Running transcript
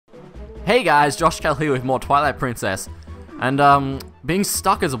Hey guys, JoshKall here with more Twilight Princess. And being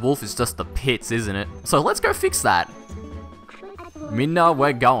stuck as a wolf is just the pits, isn't it? So let's go fix that. Minna,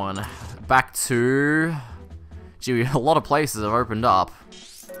 we're going. Back to... Gee, a lot of places have opened up.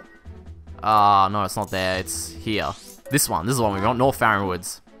 No, it's not there, it's here. This is the one we want, North Farron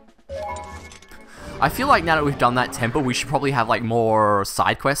Woods. I feel like now that we've done that temple, we should probably have like more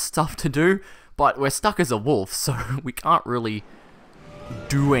side quest stuff to do. But we're stuck as a wolf, so we can't really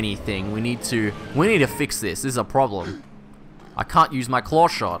do anything. We need to fix this. This is a problem. I can't use my claw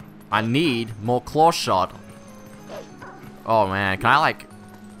shot. I need more claw shot. Oh man, can I like...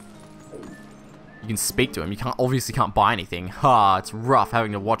 You can speak to him. You obviously can't buy anything. Ha, it's rough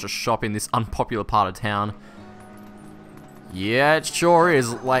having to watch a shop in this unpopular part of town. Yeah, it sure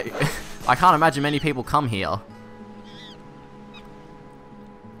is. Like, I can't imagine many people come here.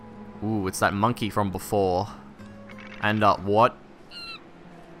 Ooh, it's that monkey from before. And, what?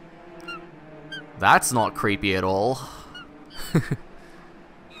 That's not creepy at all. Alright,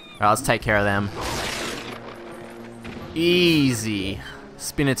 let's take care of them. Easy.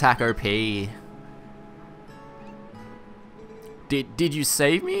 Spin attack OP. Did you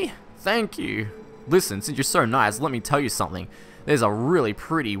save me? Thank you. Listen, since you're so nice, let me tell you something. There's a really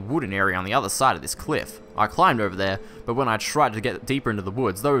pretty wooden area on the other side of this cliff. I climbed over there, but when I tried to get deeper into the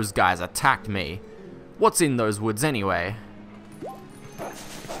woods, those guys attacked me. What's in those woods anyway?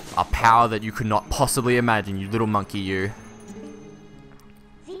 A power that you could not possibly imagine, you little monkey, you.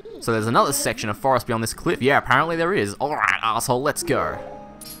 So there's another section of forest beyond this cliff. Yeah, apparently there is. Alright, asshole, let's go.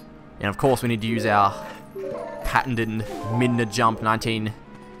 And of course we need to use our patented Minna jump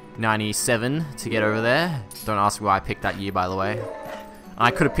 1997 to get over there. Don't ask why I picked that year, by the way.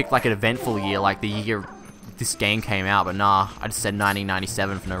 I could have picked like an eventful year, like the year this game came out, but nah, I just said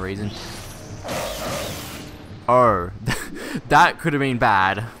 1997 for no reason. Oh, that could have been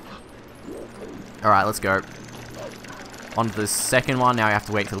bad. Alright, let's go. On to the second one, now I have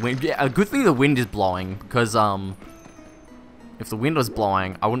to wait for the wind. Yeah, a good thing the wind is blowing, because, if the wind was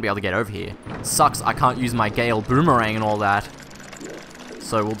blowing, I wouldn't be able to get over here. Sucks, I can't use my Gale Boomerang and all that.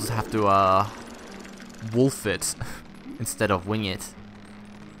 So we'll just have to, wolf it, instead of wing it.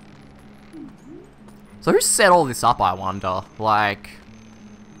 So who set all this up, I wonder? Like...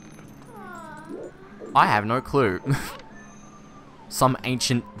 I have no clue. Some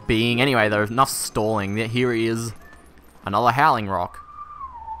ancient being. Anyway, there's enough stalling. Here he is. Another Howling rock.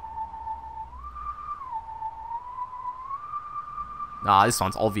 Ah, this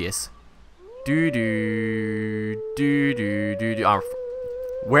one's obvious. Oh,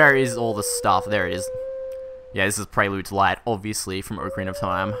 where is all the stuff? There it is. Yeah, this is Prelude to Light, obviously, from Ocarina of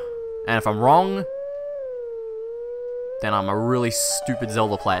Time. And if I'm wrong, then I'm a really stupid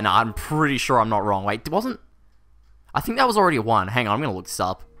Zelda player. No, I'm pretty sure I'm not wrong. Wait, wasn't... I think that was already one. Hang on, I'm gonna look this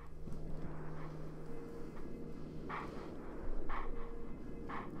up.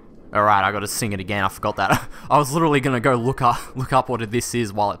 Alright, I gotta sing it again. I forgot that. I was literally gonna go look up what this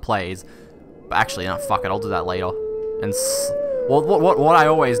is while it plays. But actually, no, fuck it. I'll do that later. And well, what I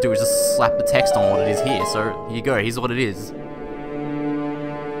always do is just slap the text on what it is here. So here you go. Here's what it is.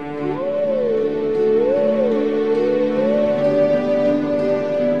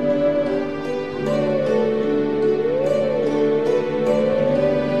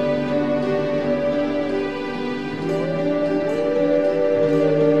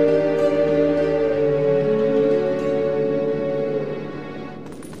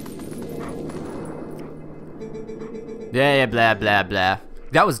 Yeah, blah, blah, blah.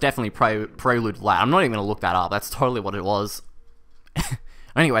 That was definitely Prelude to Light. I'm not even gonna look that up. That's totally what it was.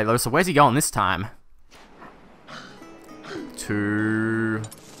 Anyway, though, so where's he going this time? Right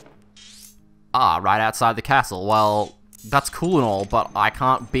outside the castle. Well, that's cool and all, but I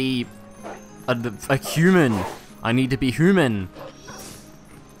can't be a human. I need to be human.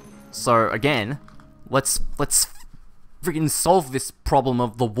 So, again, let's freaking solve this problem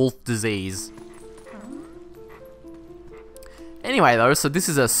of the wolf disease. Anyway, though, so this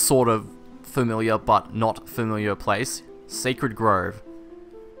is a sort of familiar but not familiar place. Sacred Grove.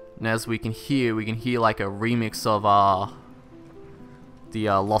 And as we can hear like a remix of the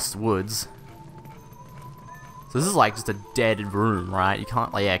Lost Woods. So this is like just a dead room, right? You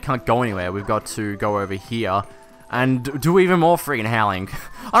can't, like, yeah, can't go anywhere. We've got to go over here and do even more friggin' howling.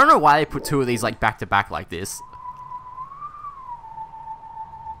 I don't know why they put two of these like back to back like this.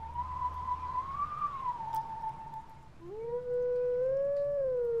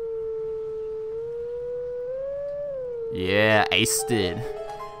 Yeah, aced it.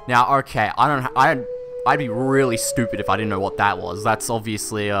 Now, okay, I'd be really stupid if I didn't know what that was. That's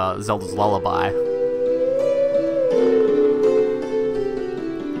obviously Zelda's Lullaby.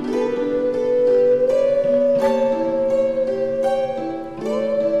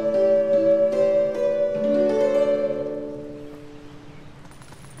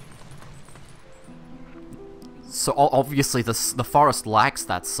 So obviously the forest likes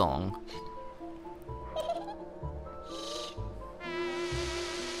that song.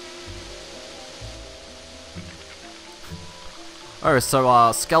 Oh,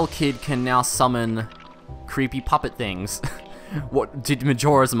 so Skull Kid can now summon creepy puppet things. What, did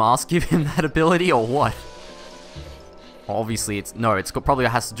Majora's Mask give him that ability or what? Obviously it's probably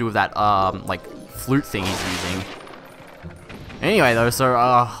has to do with that like flute thing he's using. Anyway though,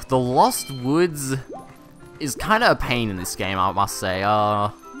 so the Lost Woods is kind of a pain in this game, I must say.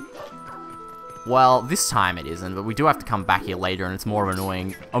 Well, this time it isn't, but we do have to come back here later, and it's more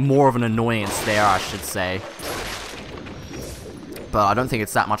of an annoyance there, I should say. But I don't think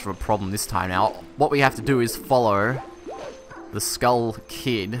it's that much of a problem this time now. What we have to do is follow the Skull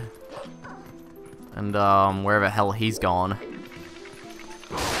Kid, and wherever the hell he's gone.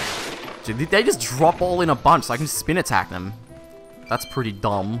 Did they just drop all in a bunch so I can spin attack them? That's pretty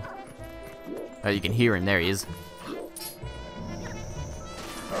dumb. Oh, you can hear him. There he is.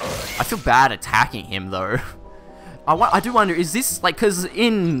 I feel bad attacking him, though. I do wonder, is this, like, because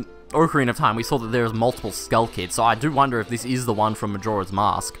in Ocarina of Time we saw that there's multiple Skull Kids, so I do wonder if this is the one from Majora's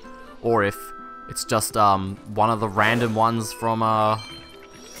Mask, or if it's just, one of the random ones from, the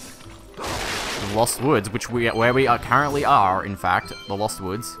Lost Woods, where we currently are, in fact, the Lost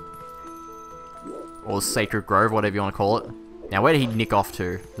Woods. Or the Sacred Grove, whatever you want to call it. Now, where did he nick off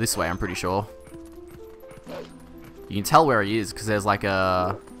to? This way, I'm pretty sure. You can tell where he is, because there's like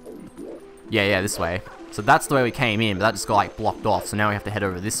a... Yeah, this way. So that's the way we came in, but that just got like blocked off, so now we have to head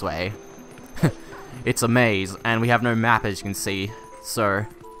over this way. It's a maze, and we have no map, as you can see, so...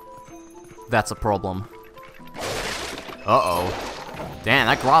 That's a problem. Uh-oh. Damn,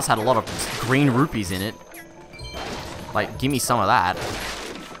 that grass had a lot of green rupees in it. Like, give me some of that.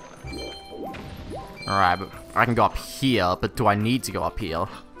 Alright, but I can go up here, but do I need to go up here?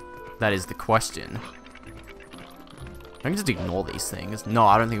 That is the question. I can just ignore these things. No,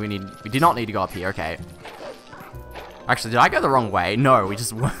 I don't think we do not need to go up here, okay. Actually, did I go the wrong way? No, we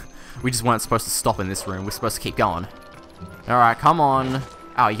just weren't supposed to stop in this room. We're supposed to keep going. Alright, come on.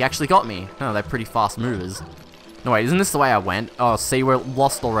 Oh, he actually got me. No, they're pretty fast movers. No, wait, isn't this the way I went? Oh, see, we're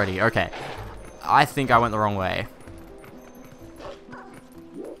lost already. Okay. I think I went the wrong way.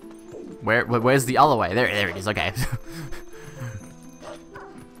 Where's the other way? There it is, okay.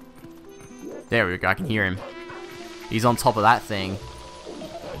 There we go, I can hear him. He's on top of that thing,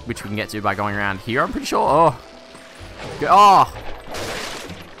 which we can get to by going around here, I'm pretty sure. Oh!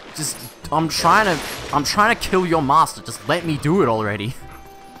 Just, I'm trying to kill your master, just let me do it already.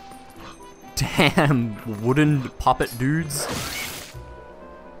 Damn, wooden puppet dudes.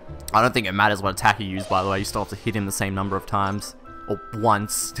 I don't think it matters what attack you use, by the way, you still have to hit him the same number of times. Or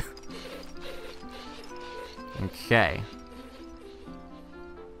once. Okay.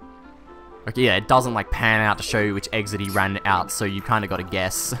 Okay, yeah, it doesn't like pan out to show you which exit he ran out, so you kind of got to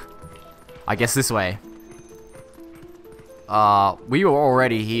guess. I guess this way. We were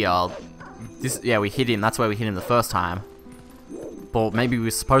already here. Yeah, we hit him. That's where we hit him the first time. But maybe we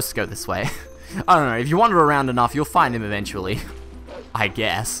were supposed to go this way. I don't know. If you wander around enough, you'll find him eventually. I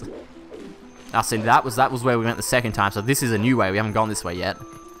guess. Now, see, that was where we went the second time. So this is a new way. We haven't gone this way yet.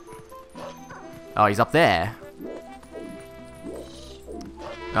 Oh, he's up there.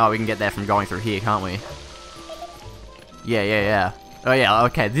 Oh, we can get there from going through here, can't we? Yeah. Oh, yeah,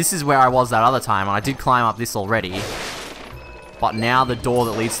 okay, this is where I was that other time, and I did climb up this already. But now the door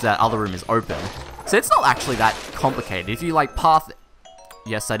that leads to that other room is open. So it's not actually that complicated. If you, like, path...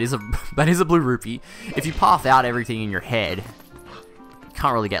 Yes, that is a blue rupee. If you path out everything in your head, you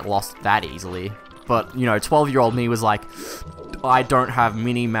can't really get lost that easily. But, you know, 12-year-old me was like... I don't have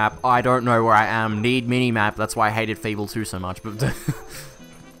mini-map, I don't know where I am, need mini-map, that's why I hated Fable 2 so much, but...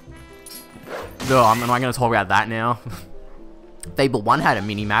 No, am I going to talk about that now? Fable 1 had a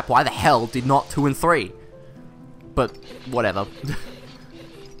mini-map, why the hell did not 2 and 3? But, whatever.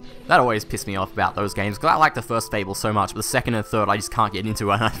 That always pissed me off about those games, because I like the first Fable so much, but the second and third I just can't get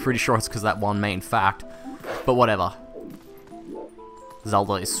into, and I'm pretty sure it's because that one main fact. But whatever.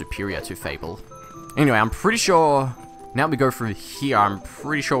 Zelda is superior to Fable. Anyway, I'm pretty sure... Now we go through here, I'm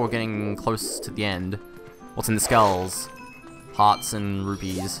pretty sure we're getting close to the end. What's in the skulls? Hearts and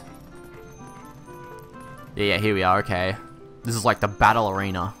rupees. Yeah, here we are, okay. This is like the battle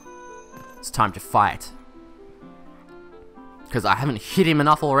arena. It's time to fight. Because I haven't hit him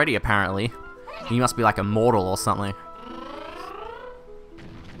enough already, apparently. He must be like immortal or something.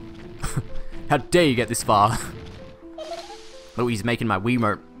 How dare you get this far? Oh, he's making my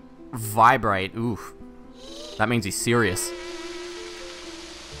Wiimote vibrate. Oof. That means he's serious.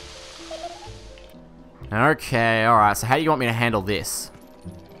 Okay, alright, so how do you want me to handle this?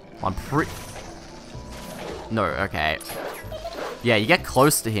 I'm No, okay. Yeah, you get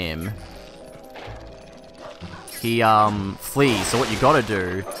close to him. He, flees. So what you gotta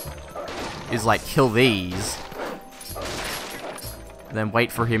do is, like, kill these. Then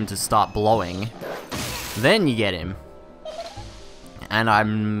wait for him to start blowing. Then you get him. And I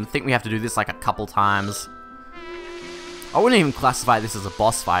think we have to do this, like, a couple times. I wouldn't even classify this as a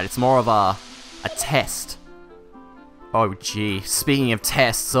boss fight. It's more of a test. Oh, gee. Speaking of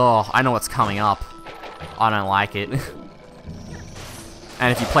tests, oh, I know what's coming up. I don't like it.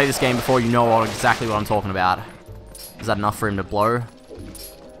 And if you play this game before, you know exactly what I'm talking about. Is that enough for him to blow?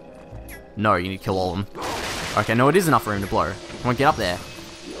 No, you need to kill all of them. Okay, no, it is enough for him to blow. Come on, get up there.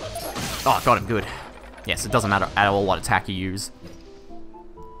 Oh, got him, good. Yes, it doesn't matter at all what attack you use.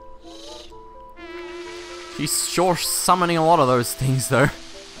 He's sure summoning a lot of those things, though.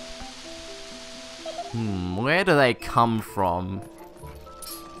 Where do they come from?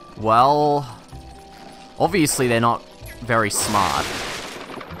 Well, obviously they're not very smart.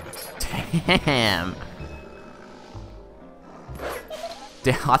 Damn.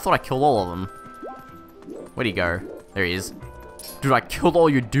 I thought I killed all of them. Where'd he go? There he is. Dude, I killed all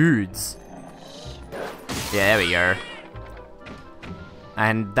your dudes. Yeah, there we go.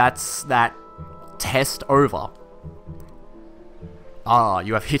 And that's that test over. Ah,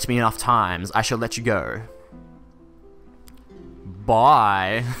 you have hit me enough times. I shall let you go.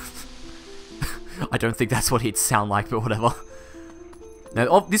 Bye. I don't think that's what he'd sound like, but whatever. Now,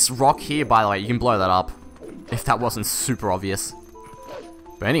 oh, this rock here, by the way, you can blow that up. If that wasn't super obvious.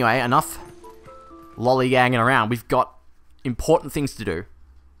 But anyway, enough lollygagging around. We've got important things to do.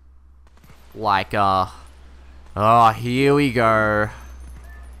 Like, oh, here we go.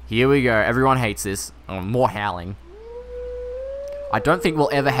 Here we go. Everyone hates this. Oh, more howling. I don't think we'll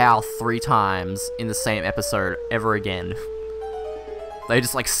ever howl 3 times in the same episode ever again. They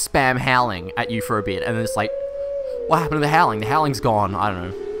just, like, spam howling at you for a bit, and then it's like, what happened to the howling? The howling's gone. I don't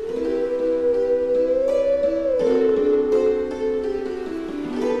know.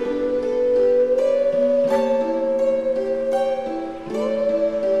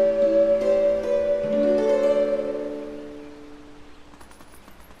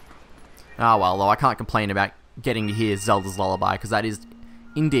 Ah, well, though, I can't complain about getting to hear Zelda's Lullaby, because that is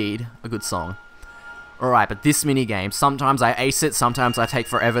indeed a good song. Alright, but this minigame, sometimes I ace it, sometimes I take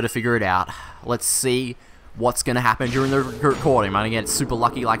forever to figure it out. Let's see what's going to happen during the recording. Am I going to get super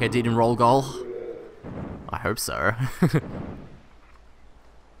lucky like I did in Roll Goal? I hope so.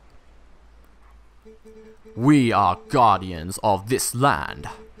 We are guardians of this land.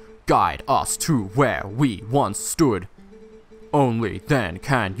 Guide us to where we once stood. Only then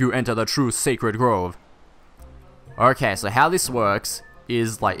can you enter the true sacred grove. Okay, so how this works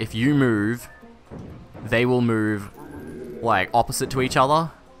is, like, if you move, they will move, like, opposite to each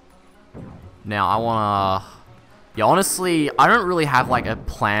other. Now, I wanna... Yeah, honestly, I don't really have, like, a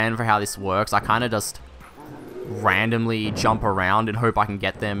plan for how this works. I kind of just randomly jump around and hope I can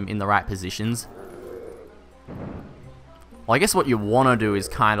get them in the right positions. Well, I guess what you want to do is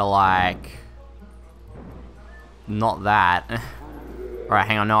kind of, like... Not that. Alright,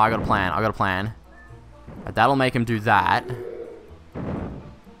 hang on. No, I got a plan. I got a plan. That'll make him do that.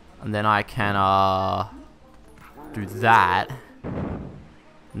 And then I can, do that.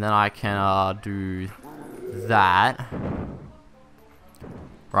 And then I can, do that.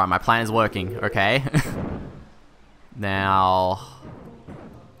 Right, my plan is working. Okay. Now...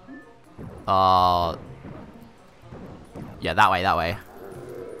 Yeah, that way, that way.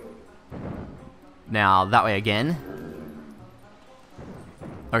 Now, that way again.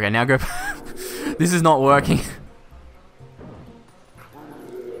 Okay, now go... This is not working.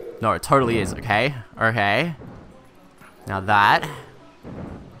 No, it totally is. Okay. Okay. Now that.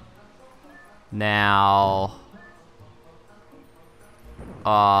 Now...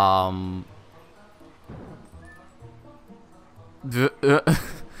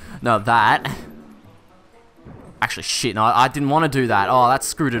 No, that. Actually, shit. No, I didn't want to do that. Oh, that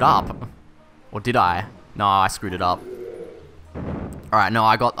screwed it up. Or did I? No, I screwed it up. Alright, no,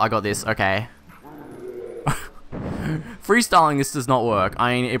 I got this. Okay. Freestyling this does not work.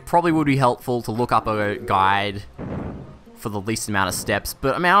 I mean, it probably would be helpful to look up a guide for the least amount of steps,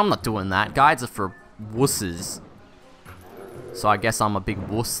 but I mean, I'm not doing that. Guides are for wusses. So I guess I'm a big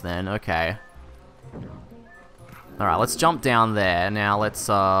wuss then. Okay. Alright, let's jump down there. Now let's,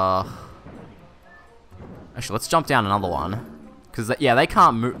 actually, let's jump down another one. Because, yeah, they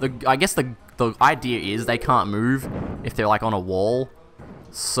can't move. I guess the idea is they can't move if they're, like, on a wall.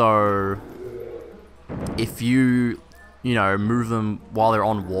 So, if you know, move them while they're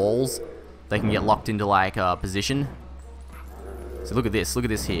on walls, they can get locked into, like, a position. So look at this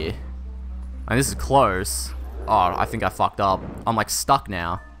here. And this is close. Oh, I think I fucked up. I'm like stuck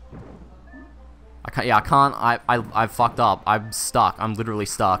now. I can't, yeah, I can't, I fucked up. I'm stuck. I'm literally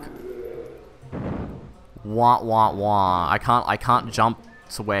stuck. Wah, wah, wah. I can't jump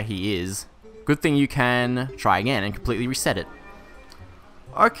to where he is. Good thing you can try again and completely reset it.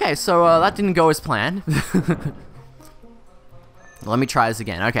 Okay, so that didn't go as planned. Let me try this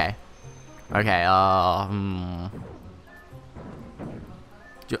again. Okay. Okay, I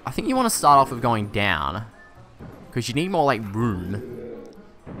think you want to start off with going down. Because you need more, like, room.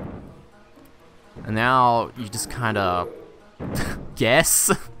 And now you just kind of guess.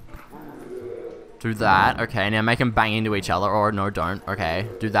 Do that. Okay, now make them bang into each other. Or no, don't. Okay,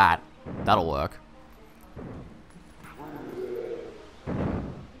 do that. That'll work.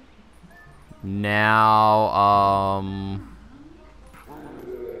 Now,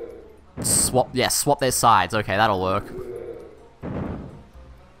 swap, yeah, swap their sides. Okay, that'll work.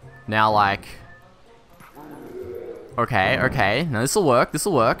 Now, like, okay. No, this'll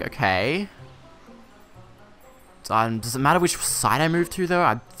work. Okay. Does it matter which side I move to, though?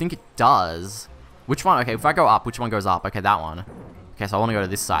 I think it does. Which one? Okay, if I go up, which one goes up? Okay, that one. Okay, so I want to go to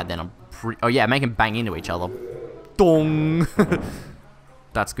this side, then. Oh, yeah, make them bang into each other. Dong!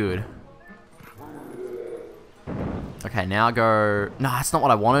 That's good. Okay, now go... No, that's not what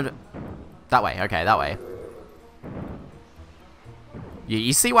I wanted. That way, okay, that way. Yeah,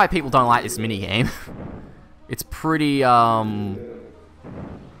 you see why people don't like this minigame. It's pretty, out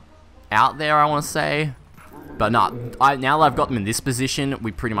there, I want to say. But no, now that I've got them in this position,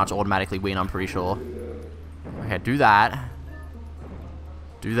 we pretty much automatically win, I'm pretty sure. Okay, do that.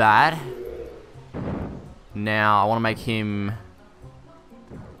 Do that. Now, I want to make him...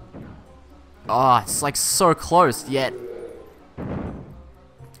 Oh, it's like so close, yet...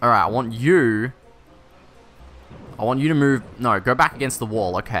 Alright, I want you to move... No, go back against the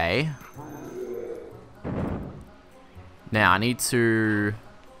wall, okay. Now, I need to...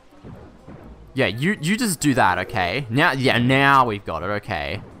 Yeah, you just do that, okay? Now, yeah, now we've got it,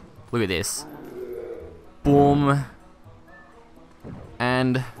 okay. Look at this. Boom.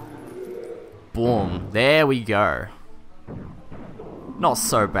 And... Boom. There we go. Not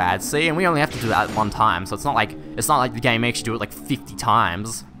so bad, see? And we only have to do that one time, so it's not like the game makes you do it like 50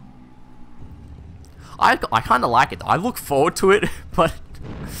 times. I kind of like it. I look forward to it, but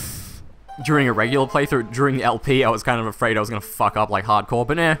during a regular playthrough, during the LP, I was kind of afraid I was gonna fuck up like hardcore,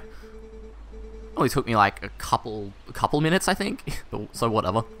 but eh. Only took me like a couple minutes, I think. So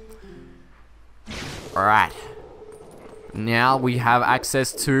whatever. Alright. Now we have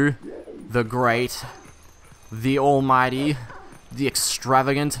access to the great, the almighty, the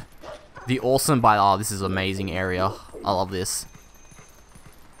extravagant, the awesome oh, this is an amazing area. I love this.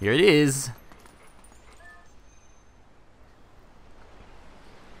 Here it is.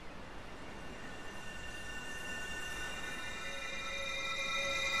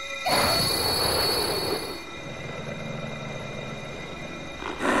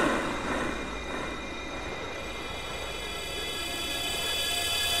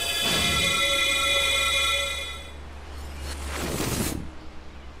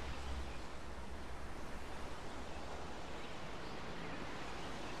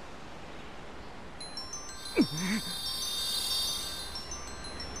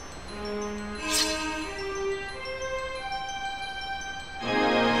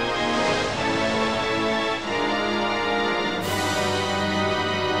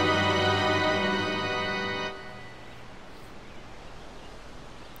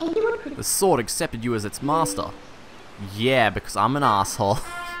 The sword accepted you as its master. Yeah, because I'm an asshole.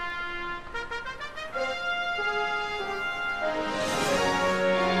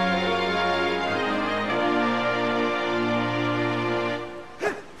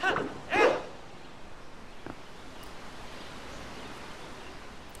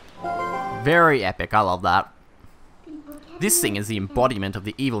 Very epic, I love that. This thing is the embodiment of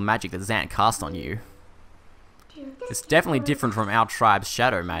the evil magic that Zant cast on you. It's definitely different from our tribe's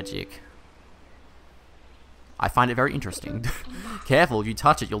shadow magic. I find it very interesting. Careful, if you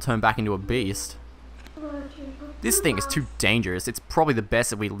touch it, you'll turn back into a beast. This thing is too dangerous. It's probably the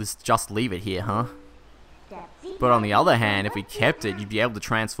best if we just leave it here, huh? But on the other hand, if we kept it, you'd be able to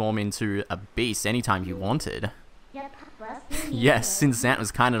transform into a beast anytime you wanted. Yes, since Zant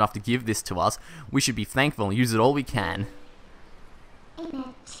was kind enough to give this to us, we should be thankful and use it all we can.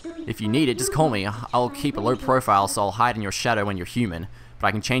 If you need it, just call me. I'll keep a low profile so I'll hide in your shadow when you're human, but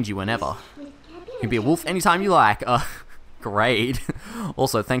I can change you whenever. You can be a wolf anytime you like. Great.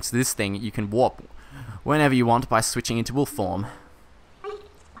 Also, thanks to this thing, you can warp whenever you want by switching into wolf form.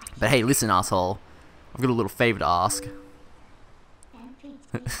 But hey, listen, asshole. I've got a little favor to ask.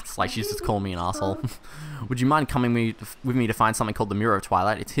 It's like she's just calling me an asshole. Would you mind coming with me to find something called the Mirror of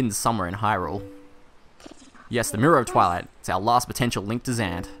Twilight? It's hidden somewhere in Hyrule. Yes, the Mirror of Twilight. It's our last potential link to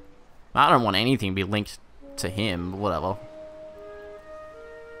Zand. I don't want anything to be linked to him, whatever.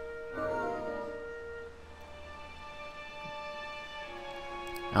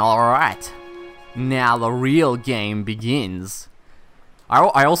 Alright. Now the real game begins.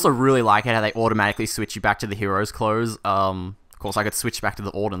 I also really like it how they automatically switch you back to the hero's clothes. Of course, I could switch back to the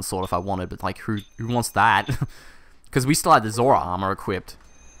Ordnance sword if I wanted, but like, who wants that? Because we still had the Zora armor equipped.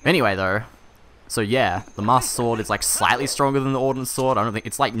 Anyway, though, so yeah, the Master Sword is like slightly stronger than the Ordnance sword. I don't think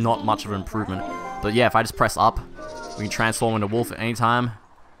it's like not much of an improvement. But yeah, if I just press up, we can transform into Wolf at any time,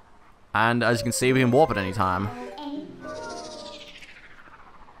 and as you can see, we can warp at any time.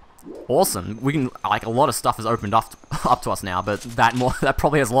 Awesome. We can, like, a lot of stuff is opened up to us now, but that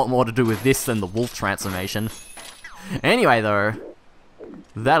probably has a lot more to do with this than the wolf transformation. Anyway, though,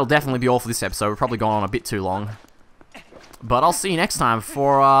 that'll definitely be all for this episode. We're probably going on a bit too long. But I'll see you next time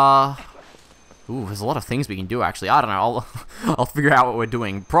for, ooh, there's a lot of things we can do, actually. I don't know. I'll figure out what we're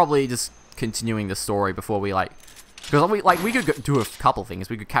doing. Probably just continuing the story before we, like... Because, we could do a couple things.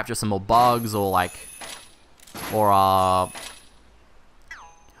 We could capture some more bugs, or, like... Or,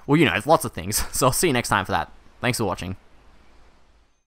 well, you know, it's lots of things. So I'll see you next time for that. Thanks for watching.